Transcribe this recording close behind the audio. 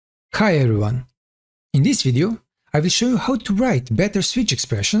Hi everyone! In this video, I will show you how to write better switch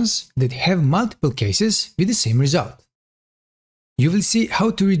expressions that have multiple cases with the same result. You will see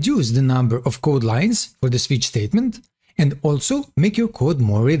how to reduce the number of code lines for the switch statement and also make your code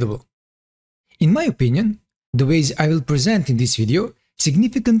more readable. In my opinion, the ways I will present in this video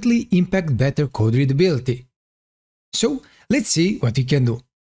significantly impact better code readability. So let's see what we can do.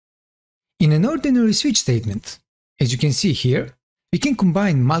 In an ordinary switch statement, as you can see here, we can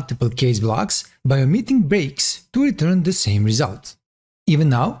combine multiple case blocks by omitting breaks to return the same result. Even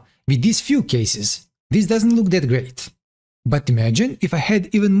now, with these few cases, this doesn't look that great. But imagine if I had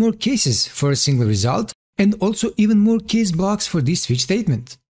even more cases for a single result and also even more case blocks for this switch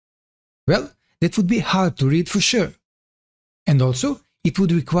statement. Well, that would be hard to read for sure. And also, it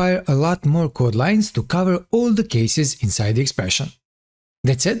would require a lot more code lines to cover all the cases inside the expression.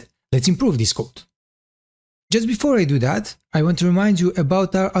 That said, let's improve this code. Just before I do that, I want to remind you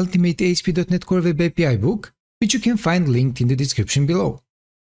about our Ultimate ASP.NET Core Web API book, which you can find linked in the description below.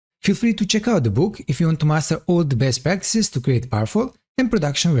 Feel free to check out the book if you want to master all the best practices to create powerful and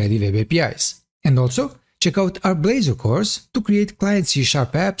production-ready web APIs. And also, check out our Blazor course to create client C#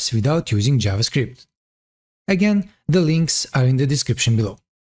 apps without using JavaScript. Again, the links are in the description below.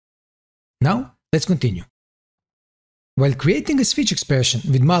 Now, let's continue. While creating a switch expression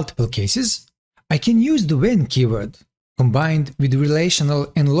with multiple cases, I can use the when keyword, combined with relational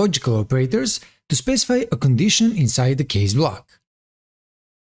and logical operators, to specify a condition inside the case block.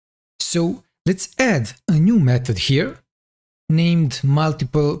 So let's add a new method here, named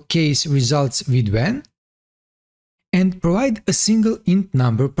multiple case results with when, and provide a single int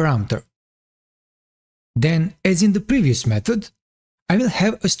number parameter. Then, as in the previous method, I will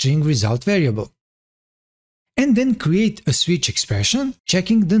have a string result variable. And then create a switch expression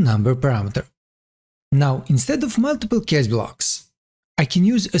checking the number parameter. Now, instead of multiple case blocks, I can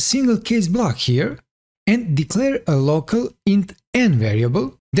use a single case block here and declare a local int n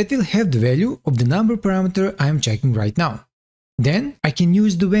variable that will have the value of the number parameter I am checking right now. Then I can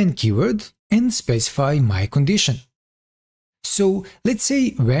use the when keyword and specify my condition. So let's say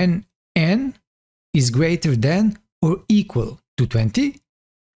when n is greater than or equal to 20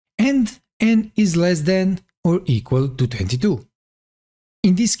 and n is less than or equal to 22.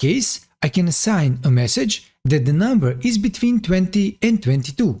 In this case, I can assign a message that the number is between 20 and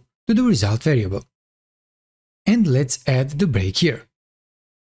 22 to the result variable. And let's add the break here.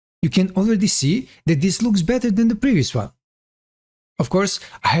 You can already see that this looks better than the previous one. Of course,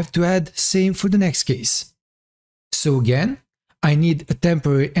 I have to add same for the next case. So again, I need a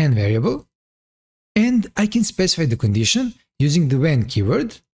temporary n variable, and I can specify the condition using the when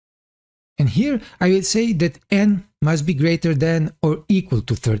keyword. And here I will say that n must be greater than or equal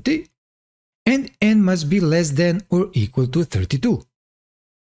to 30, and n must be less than or equal to 32.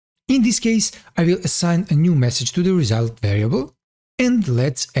 In this case, I will assign a new message to the result variable, and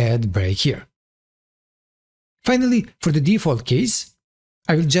let's add break here. Finally, for the default case,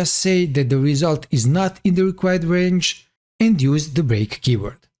 I will just say that the result is not in the required range and use the break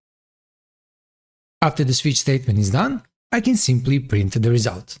keyword. After the switch statement is done, I can simply print the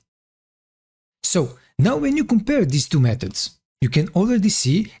result. So, now when you compare these two methods, you can already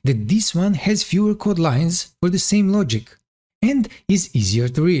see that this one has fewer code lines for the same logic and is easier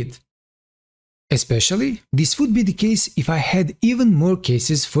to read. Especially, this would be the case if I had even more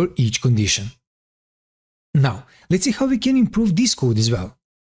cases for each condition. Now, let's see how we can improve this code as well.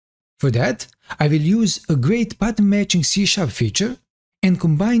 For that, I will use a great pattern matching C# feature and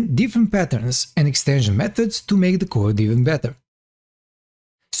combine different patterns and extension methods to make the code even better.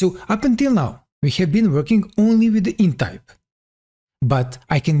 So, up until now, we have been working only with the int type. But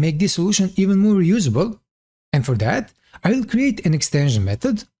I can make this solution even more reusable, and for that, I will create an extension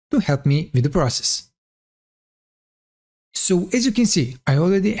method to help me with the process. So as you can see, I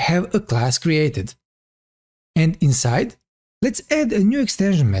already have a class created. And inside, let's add a new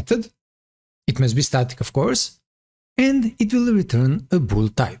extension method. It must be static, of course, and it will return a bool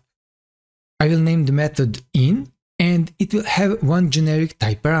type. I will name the method in, and it will have one generic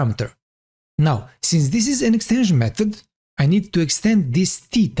type parameter. Now, since this is an extension method, I need to extend this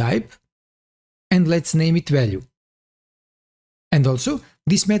t type, and let's name it value. And also,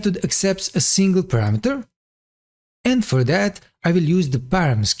 this method accepts a single parameter, and for that I will use the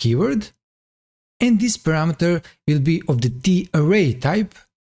params keyword, and this parameter will be of the t array type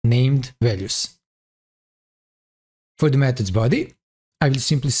named values. For the method's body, I will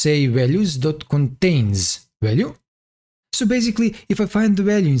simply say values.contains value. So basically, if I find the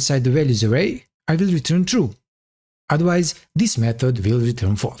value inside the values array, I will return true. Otherwise, this method will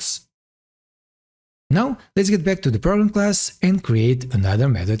return false. Now let's get back to the program class and create another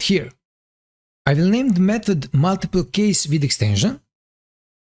method here. I will name the method multiple case with extension,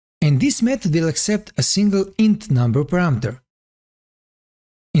 and this method will accept a single int number parameter.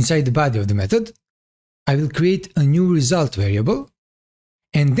 Inside the body of the method, I will create a new result variable,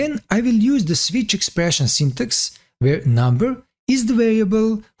 and then I will use the switch expression syntax where number is the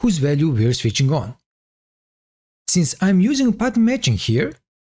variable whose value we are switching on. Since I'm using pattern matching here,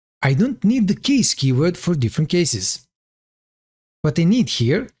 I don't need the case keyword for different cases. What I need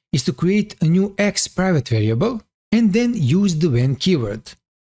here is to create a new x private variable and then use the when keyword.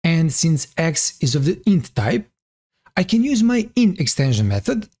 And since x is of the int type, I can use my in extension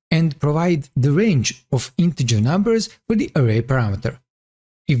method and provide the range of integer numbers for the array parameter.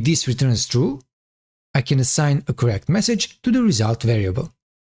 If this returns true, I can assign a correct message to the result variable.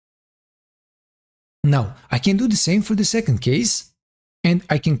 Now I can do the same for the second case, and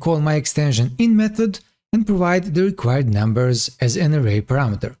I can call my extension in method and provide the required numbers as an array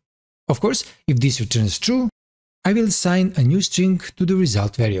parameter. Of course, if this returns true, I will assign a new string to the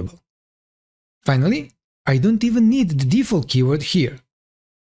result variable. Finally, I don't even need the default keyword here.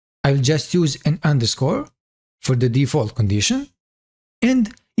 I will just use an underscore for the default condition,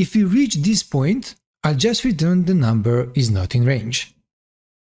 and if we reach this point, I'll just return the number is not in range.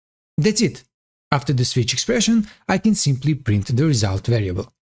 That's it. After the switch expression, I can simply print the result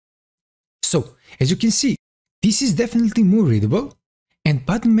variable. So, as you can see, this is definitely more readable, and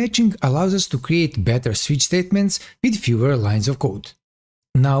pattern matching allows us to create better switch statements with fewer lines of code.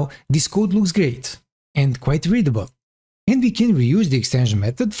 Now, this code looks great and quite readable, and we can reuse the extension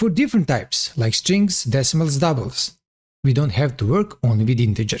method for different types like strings, decimals, doubles. We don't have to work only with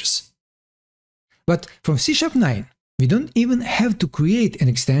integers. But from C#9, we don't even have to create an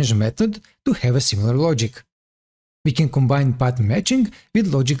extension method to have a similar logic. We can combine pattern matching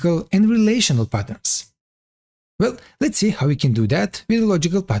with logical and relational patterns. Well, let's see how we can do that with a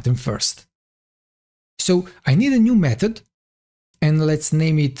logical pattern first. So I need a new method, and let's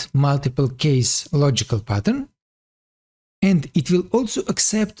name it multiple case logical pattern, and it will also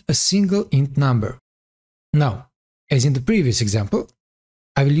accept a single int number. Now, as in the previous example,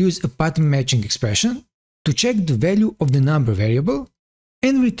 I will use a pattern matching expression to check the value of the number variable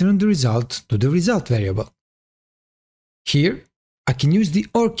and return the result to the result variable. Here, I can use the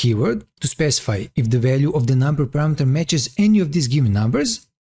OR keyword to specify if the value of the number parameter matches any of these given numbers.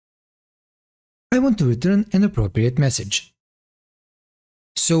 I want to return an appropriate message.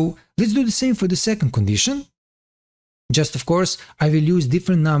 So let's do the same for the second condition. Just of course, I will use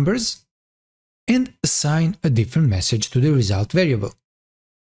different numbers and assign a different message to the result variable.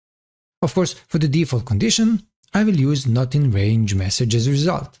 Of course, for the default condition, I will use not in range message as a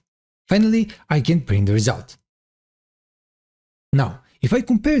result. Finally, I can print the result. Now, if I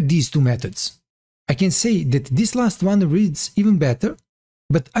compare these two methods, I can say that this last one reads even better,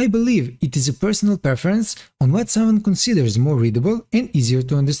 but I believe it is a personal preference on what someone considers more readable and easier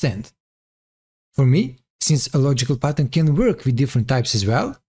to understand. For me, since a logical pattern can work with different types as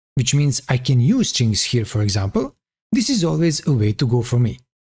well, which means I can use strings here for example, this is always a way to go for me.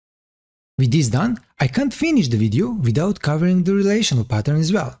 With this done, I can't finish the video without covering the relational pattern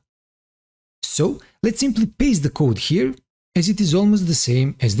as well. So let's simply paste the code here, as it is almost the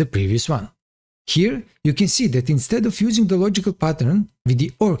same as the previous one. Here you can see that instead of using the logical pattern with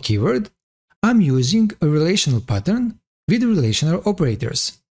the OR keyword, I'm using a relational pattern with relational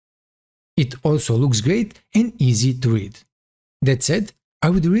operators. It also looks great and easy to read. That said, I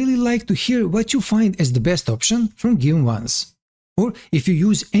would really like to hear what you find as the best option from given ones. Or if you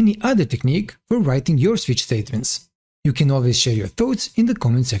use any other technique for writing your switch statements. You can always share your thoughts in the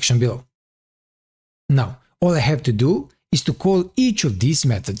comment section below. Now, all I have to do is to call each of these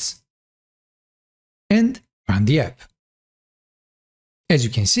methods and run the app. As you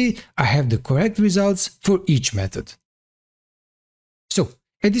can see, I have the correct results for each method. So,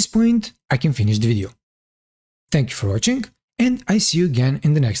 at this point, I can finish the video. Thank you for watching, and I see you again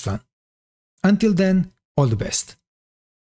in the next one. Until then, all the best.